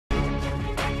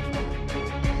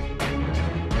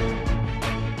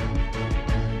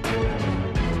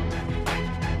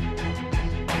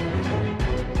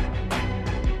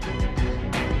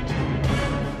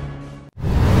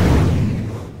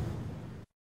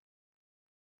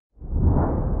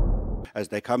as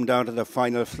they come down to the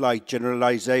final flight.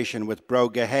 Generalisation with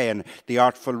Brogahain, the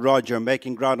Artful Roger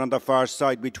making ground on the far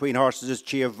side. Between horses is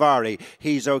Chiavari.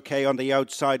 He's okay on the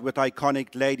outside with Iconic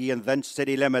Lady and then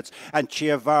City Limits, and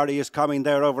Chiavari is coming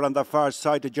there over on the far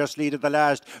side to just lead at the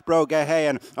last.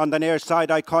 Brogahain on the near side,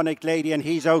 Iconic Lady, and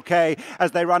he's okay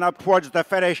as they run up towards the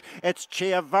finish. It's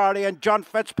Chiavari and John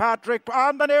Fitzpatrick.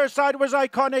 On the near side was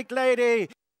Iconic Lady.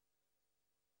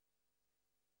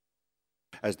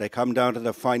 As they come down to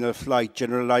the final flight.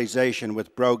 Generalisation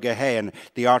with Brogahain,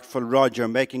 the Artful Roger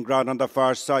making ground on the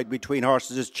far side. Between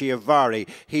horses is Chiavari.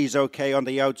 He's okay on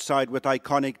the outside with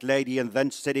Iconic Lady and then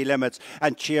City Limits,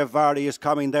 and Chiavari is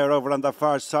coming there over on the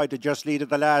far side to just lead at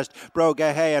the last.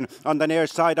 Brogahain on the near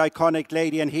side, Iconic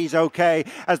Lady, and he's okay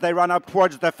as they run up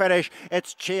towards the finish.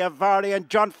 It's Chiavari and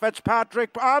John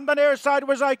Fitzpatrick. On the near side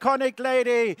was Iconic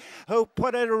Lady, who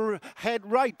put her head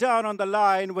right down on the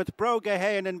line with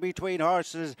Brogahain in between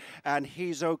horses, and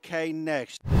he's okay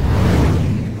next.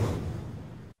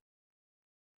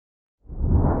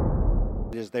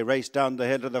 As they race down the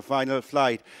hill to the final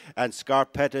flight, and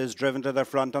Scarpetta is driven to the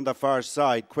front on the far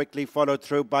side, quickly followed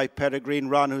through by Peregrine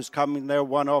Run, who's coming there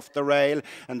one off the rail,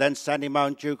 and then Sandy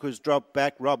Mount Duke, who's dropped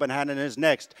back. Robin Hannon is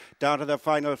next down to the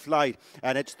final flight,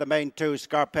 and it's the main two,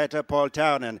 Scarpetta, Paul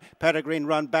Townend, Peregrine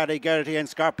Run, Barry Gertie, and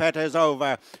Scarpetta is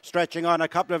over, stretching on a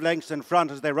couple of lengths in front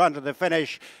as they run to the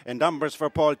finish. In numbers for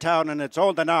Paul Townend, it's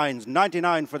all the nines,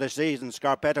 99 for the season.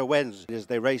 Scarpetta wins as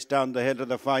they race down the hill to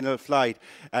the final flight,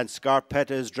 and Scarpetta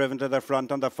is driven to the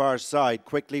front on the far side,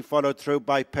 quickly followed through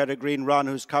by Peregrine Run,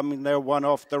 who's coming there one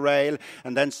off the rail,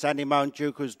 and then Sandy Mount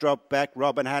Duke, who's dropped back.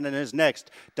 Robin Hannon is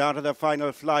next down to the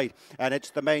final flight, and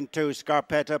it's the main two,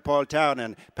 Scarpetta, Paul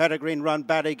Townend, Peregrine Run,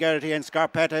 Barry Gertie, and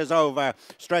Scarpetta is over,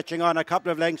 stretching on a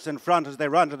couple of lengths in front as they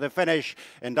run to the finish.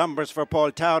 In numbers for Paul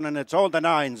Townend, it's all the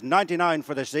nines, 99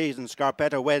 for the season.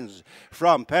 Scarpetta wins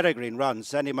from Peregrine Run,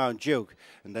 Sandy Mount Duke,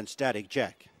 and then Static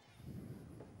Jack.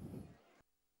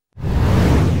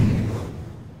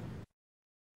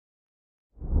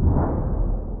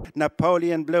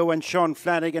 Napoleon Blue and Sean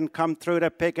Flanagan come through to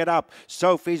pick it up.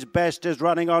 Sophie's Best is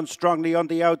running on strongly on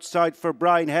the outside for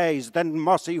Brian Hayes. Then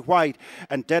Mossy White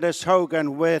and Dennis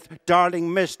Hogan with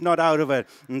Darling Mist not out of it.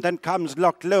 And then comes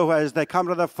Loch Lua as they come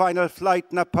to the final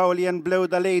flight. Napoleon Blue,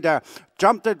 the leader,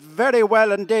 jumped it very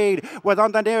well indeed, with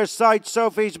on the near side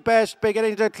Sophie's Best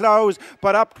beginning to close,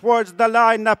 but up towards the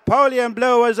line. Napoleon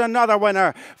Blue is another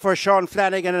winner for Sean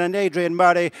Flanagan and Adrian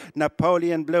Murray.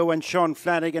 Napoleon Blue and Sean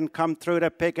Flanagan come through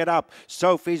to pick it up.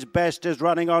 Sophie's Best is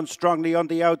running on strongly on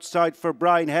the outside for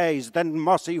Brian Hayes. Then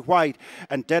Mossy White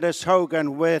and Dennis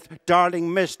Hogan with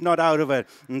Darling Mist not out of it.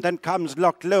 And then comes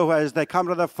Loch Lua as they come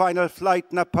to the final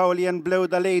flight. Napoleon Blue,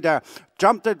 the leader,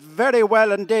 jumped it very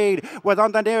well indeed, with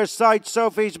on the near side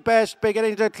Sophie's Best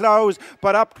beginning to close,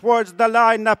 but up towards the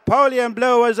line. Napoleon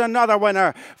Blue is another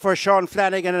winner for Sean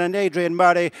Flanagan and Adrian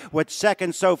Murray, with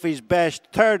second Sophie's Best,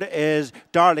 third is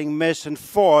Darling Miss, and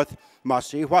fourth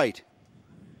Mossy White.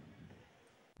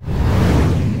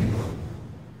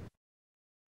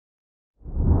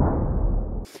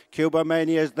 Cuba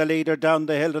Mania is the leader down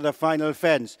the hill to the final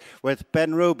fence, with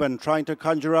Ben Rubin trying to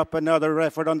conjure up another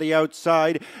effort on the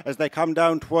outside as they come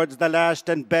down towards the last,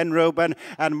 and Ben Rubin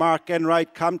and Mark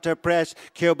Enright come to press.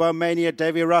 Cuba Mania,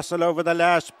 Davy Russell over the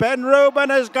last. Ben Rubin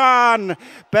is gone.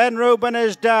 Ben Rubin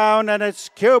is down, and it's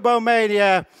Cuba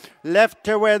Mania left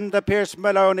to win the Pierce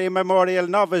Maloney Memorial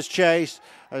Novice Chase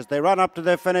as they run up to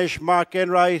the finish. Mark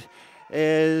Enright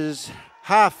is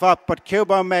half up, but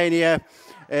Cuba Mania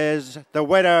is the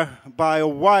winner by a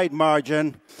wide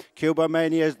margin. Cuba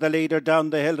Mania is the leader down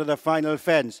the hill to the final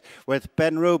fence, with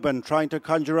Ben Rubin trying to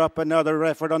conjure up another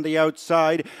effort on the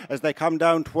outside as they come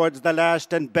down towards the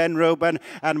last, and Ben Rubin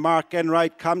and Mark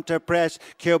Enright come to press.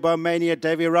 Cuba Mania,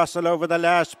 Davy Russell over the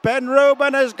last. Ben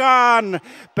Rubin is gone.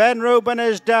 Ben Rubin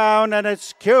is down, and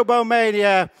it's Cuba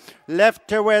Mania left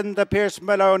to win the Pierce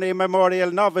Maloney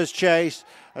Memorial Novice Chase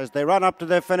as they run up to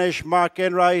the finish. Mark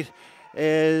Enright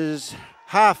is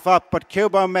half up, but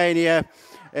Cuba Mania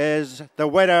is the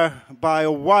winner by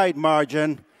a wide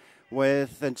margin,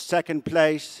 with in second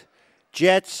place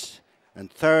Jets, and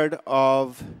third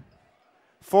of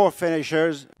four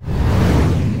finishers.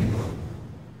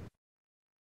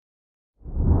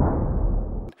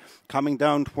 Coming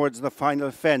down towards the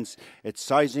final fence, it's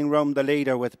Sizing Rome, the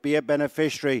leader, with Be a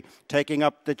Beneficiary taking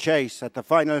up the chase at the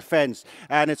final fence.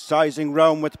 And it's Sizing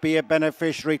Rome with Be a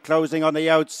Beneficiary closing on the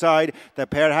outside. The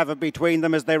pair have it between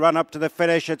them as they run up to the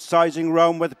finish. It's Sizing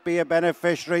Rome with Be a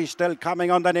Beneficiary still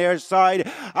coming on the near side.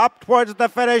 Up towards the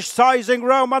finish, Sizing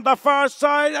Rome on the far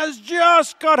side has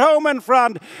just got home in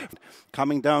front.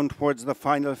 coming down towards the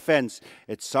final fence.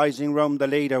 It's Sizing Rome, the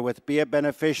leader, with Be a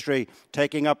Beneficiary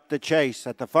taking up the chase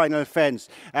at the final fence.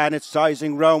 And it's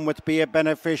Sizing Rome with Be a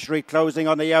Beneficiary closing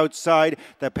on the outside.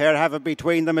 The pair have it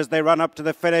between them as they run up to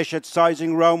the finish. It's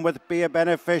Sizing Rome with Be a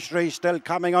Beneficiary still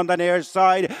coming on the near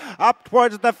side. Up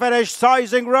towards the finish,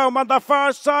 Sizing Rome on the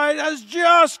far side has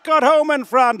just got home in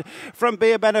front from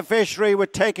Be a Beneficiary,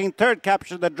 with taking third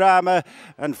capture of the drama,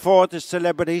 and fourth is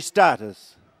Celebrity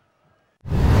Status.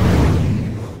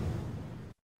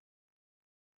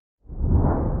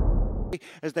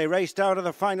 As they race down to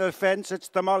the final fence, it's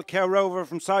the Mulcair Rover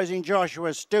from Sizing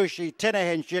Joshua, Stooshy,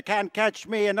 Tinnahinch, You Can't Catch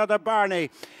Me, another Barney.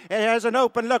 It has an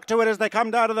open look to it as they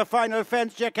come down to the final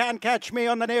fence. You Can't Catch Me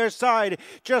on the near side.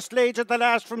 Just leads at the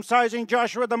last from Sizing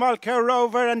Joshua, the Mulcair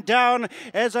Rover, and down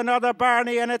is another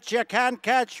Barney, and it's You Can't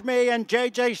Catch Me and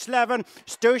JJ Slevin.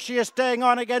 Stooshy is staying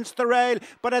on against the rail,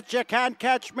 but it's You Can't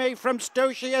Catch Me from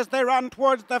Stooshy as they run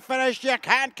towards the finish. You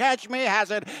Can't Catch Me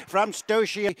has it from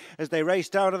Stooshy as they race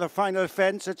down to the final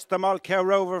fence. It's the Mulcair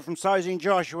Rover from Sizing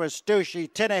Joshua,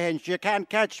 Stooshy, Tinnahinch, You Can't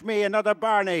Catch Me, another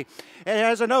Barney. It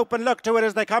has an open look to it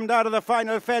as they come down to the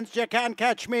final fence. You Can't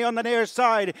Catch Me on the near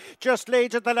side. Just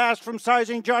leads at the last from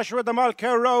Sizing Joshua, the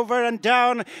Mulcair Rover, and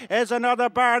down is another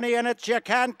Barney, and it's You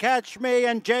Can't Catch Me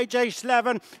and JJ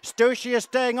Slevin. Stooshy is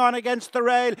staying on against the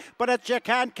rail, but it's You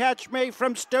Can't Catch Me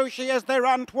from Stooshy as they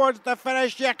run towards the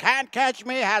finish. You Can't Catch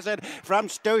Me has it from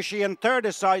Stooshy, and third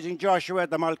is Sizing Joshua.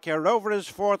 The Mulcair Rover is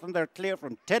fourth, and they're clear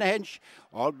from Tinnahinch.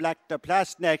 All Black to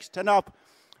Plast next, and up.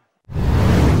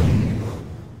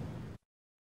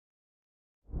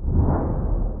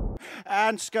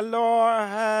 And Scalore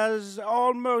has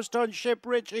almost unshipped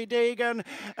Richie Deegan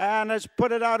and has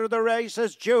put it out of the race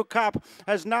as Jukop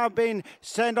has now been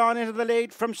sent on into the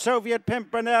lead from Soviet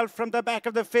Pimpernel from the back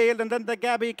of the field, and then the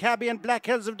Gabby Cabby and Black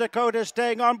Hills of Dakota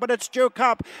staying on, but it's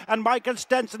Jukop and Michael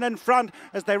Stenson in front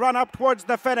as they run up towards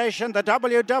the finish, and the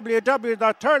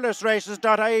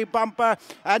www.thurlesraces.ie bumper,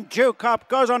 and Jukop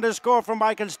goes on to score for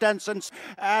Michael Stenson,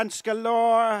 and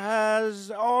Scalore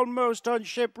has almost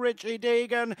unshipped Richie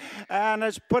Deegan and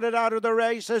has put it out of the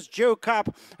race as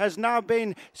Jukop has now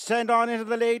been sent on into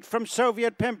the lead from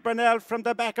Soviet Pimpernel from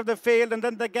the back of the field, and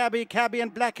then the Gabby Cabby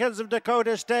and Black Hills of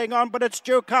Dakota staying on, but it's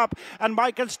Jukop and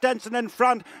Michael Stenson in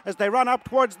front as they run up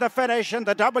towards the finish, and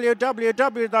the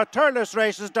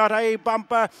www.thurlesraces.ie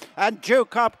bumper, and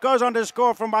Jukop goes on to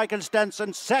score for Michael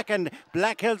Stenson second,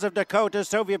 Black Hills of Dakota,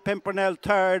 Soviet Pimpernel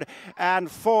third,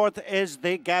 and fourth is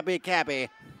the Gabby Cabby.